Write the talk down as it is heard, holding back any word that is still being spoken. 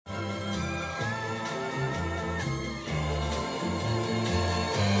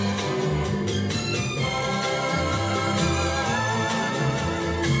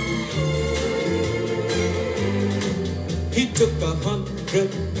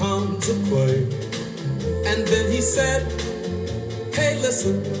pounds of clay. And then he said, hey,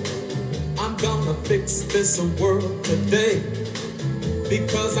 listen, I'm gonna fix this world today,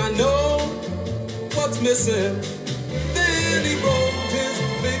 because I know what's missing. Then he rolled his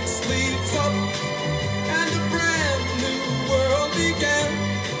big sleeves up and a brand new world began.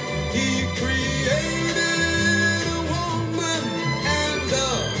 He created a woman and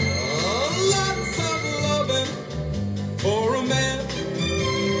lots of loving for a man.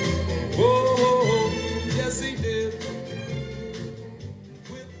 Whoa, yes he did.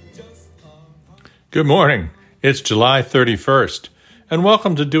 Good morning. It's July 31st, and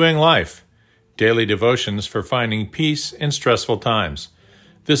welcome to Doing Life, daily devotions for finding peace in stressful times.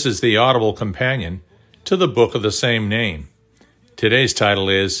 This is the audible companion to the book of the same name. Today's title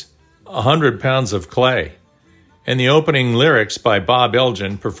is 100 Pounds of Clay, and the opening lyrics by Bob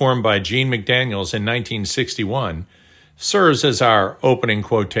Elgin, performed by Gene McDaniels in 1961, serves as our opening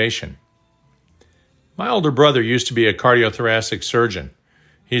quotation. My older brother used to be a cardiothoracic surgeon.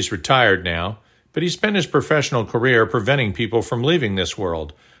 He's retired now, but he spent his professional career preventing people from leaving this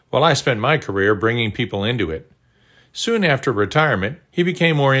world, while I spent my career bringing people into it. Soon after retirement, he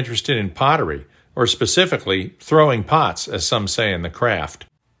became more interested in pottery, or specifically, throwing pots, as some say in the craft.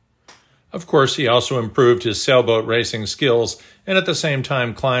 Of course, he also improved his sailboat racing skills and at the same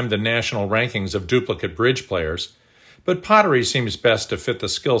time climbed the national rankings of duplicate bridge players. But pottery seems best to fit the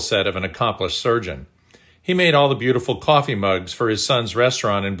skill set of an accomplished surgeon. He made all the beautiful coffee mugs for his son's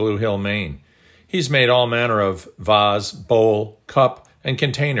restaurant in Blue Hill, Maine. He's made all manner of vase, bowl, cup, and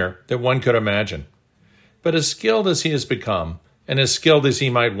container that one could imagine. But as skilled as he has become, and as skilled as he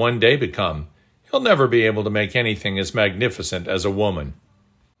might one day become, he'll never be able to make anything as magnificent as a woman.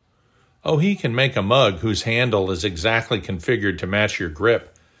 Oh, he can make a mug whose handle is exactly configured to match your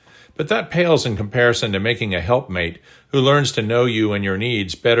grip, but that pales in comparison to making a helpmate who learns to know you and your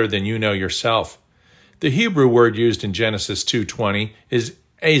needs better than you know yourself. The Hebrew word used in Genesis 2:20 is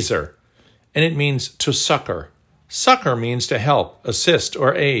ezer, and it means to succor. Succor means to help, assist,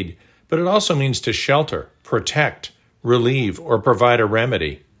 or aid, but it also means to shelter, protect, relieve, or provide a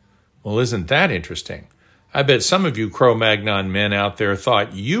remedy. Well, isn't that interesting? I bet some of you Cro-Magnon men out there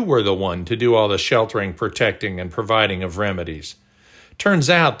thought you were the one to do all the sheltering, protecting, and providing of remedies. Turns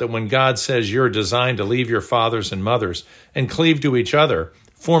out that when God says you're designed to leave your fathers and mothers and cleave to each other,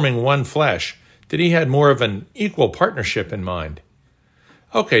 forming one flesh, that he had more of an equal partnership in mind.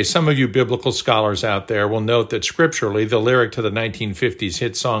 Okay, some of you biblical scholars out there will note that scripturally the lyric to the 1950s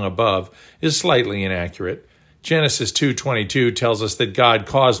hit song above is slightly inaccurate. Genesis 2:22 tells us that God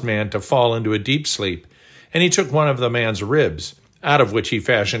caused man to fall into a deep sleep, and he took one of the man's ribs, out of which he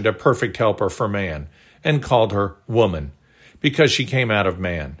fashioned a perfect helper for man, and called her woman, because she came out of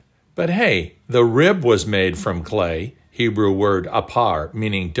man. But hey, the rib was made from clay, Hebrew word apar,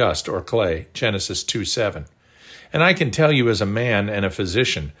 meaning dust or clay, Genesis 2:7. And I can tell you as a man and a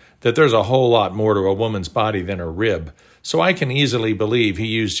physician that there's a whole lot more to a woman's body than a rib, so I can easily believe he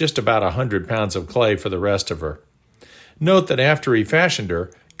used just about 100 pounds of clay for the rest of her. Note that after he fashioned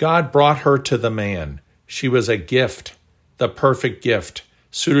her, God brought her to the man. She was a gift, the perfect gift,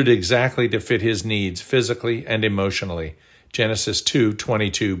 suited exactly to fit his needs physically and emotionally, Genesis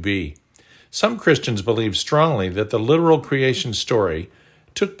 2:22b. Some Christians believe strongly that the literal creation story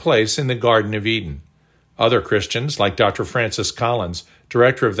took place in the Garden of Eden. Other Christians, like Dr. Francis Collins,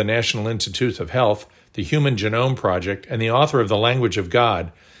 director of the National Institutes of Health, the Human Genome Project, and the author of The Language of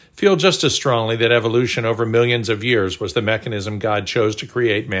God, feel just as strongly that evolution over millions of years was the mechanism God chose to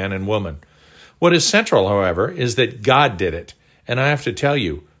create man and woman. What is central, however, is that God did it, and I have to tell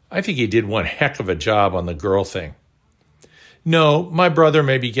you, I think he did one heck of a job on the girl thing. No, my brother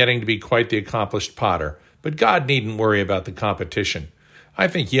may be getting to be quite the accomplished potter, but God needn't worry about the competition. I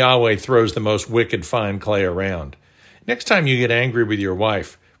think Yahweh throws the most wicked fine clay around. Next time you get angry with your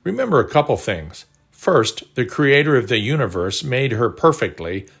wife, remember a couple things. First, the creator of the universe made her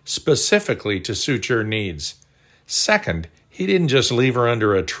perfectly, specifically to suit your needs. Second, he didn't just leave her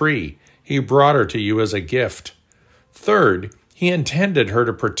under a tree. He brought her to you as a gift. Third, he intended her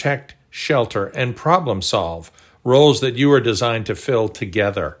to protect, shelter, and problem solve, roles that you are designed to fill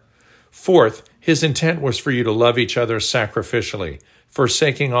together. Fourth, his intent was for you to love each other sacrificially,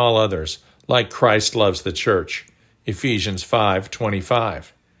 forsaking all others, like Christ loves the church. Ephesians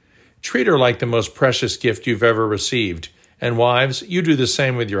 5:25. Treat her like the most precious gift you've ever received, and wives, you do the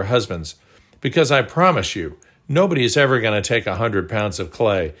same with your husbands, because I promise you, nobody is ever going to take 100 pounds of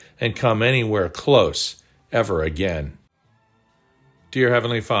clay and come anywhere close ever again. Dear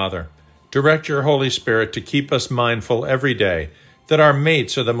Heavenly Father, direct your Holy Spirit to keep us mindful every day that our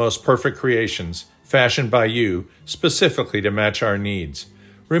mates are the most perfect creations, fashioned by you specifically to match our needs.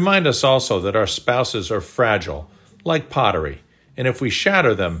 Remind us also that our spouses are fragile, like pottery, and if we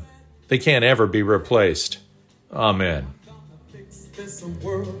shatter them, they can't ever be replaced. Amen. This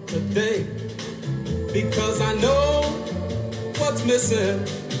world today, because I know what's missing.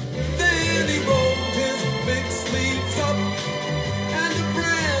 Then he rolled his big sleeves up, and a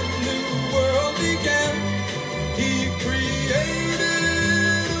brand new world began. He created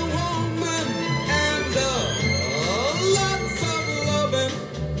a woman and lots of loving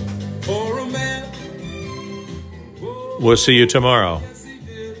for a man. We'll see you tomorrow.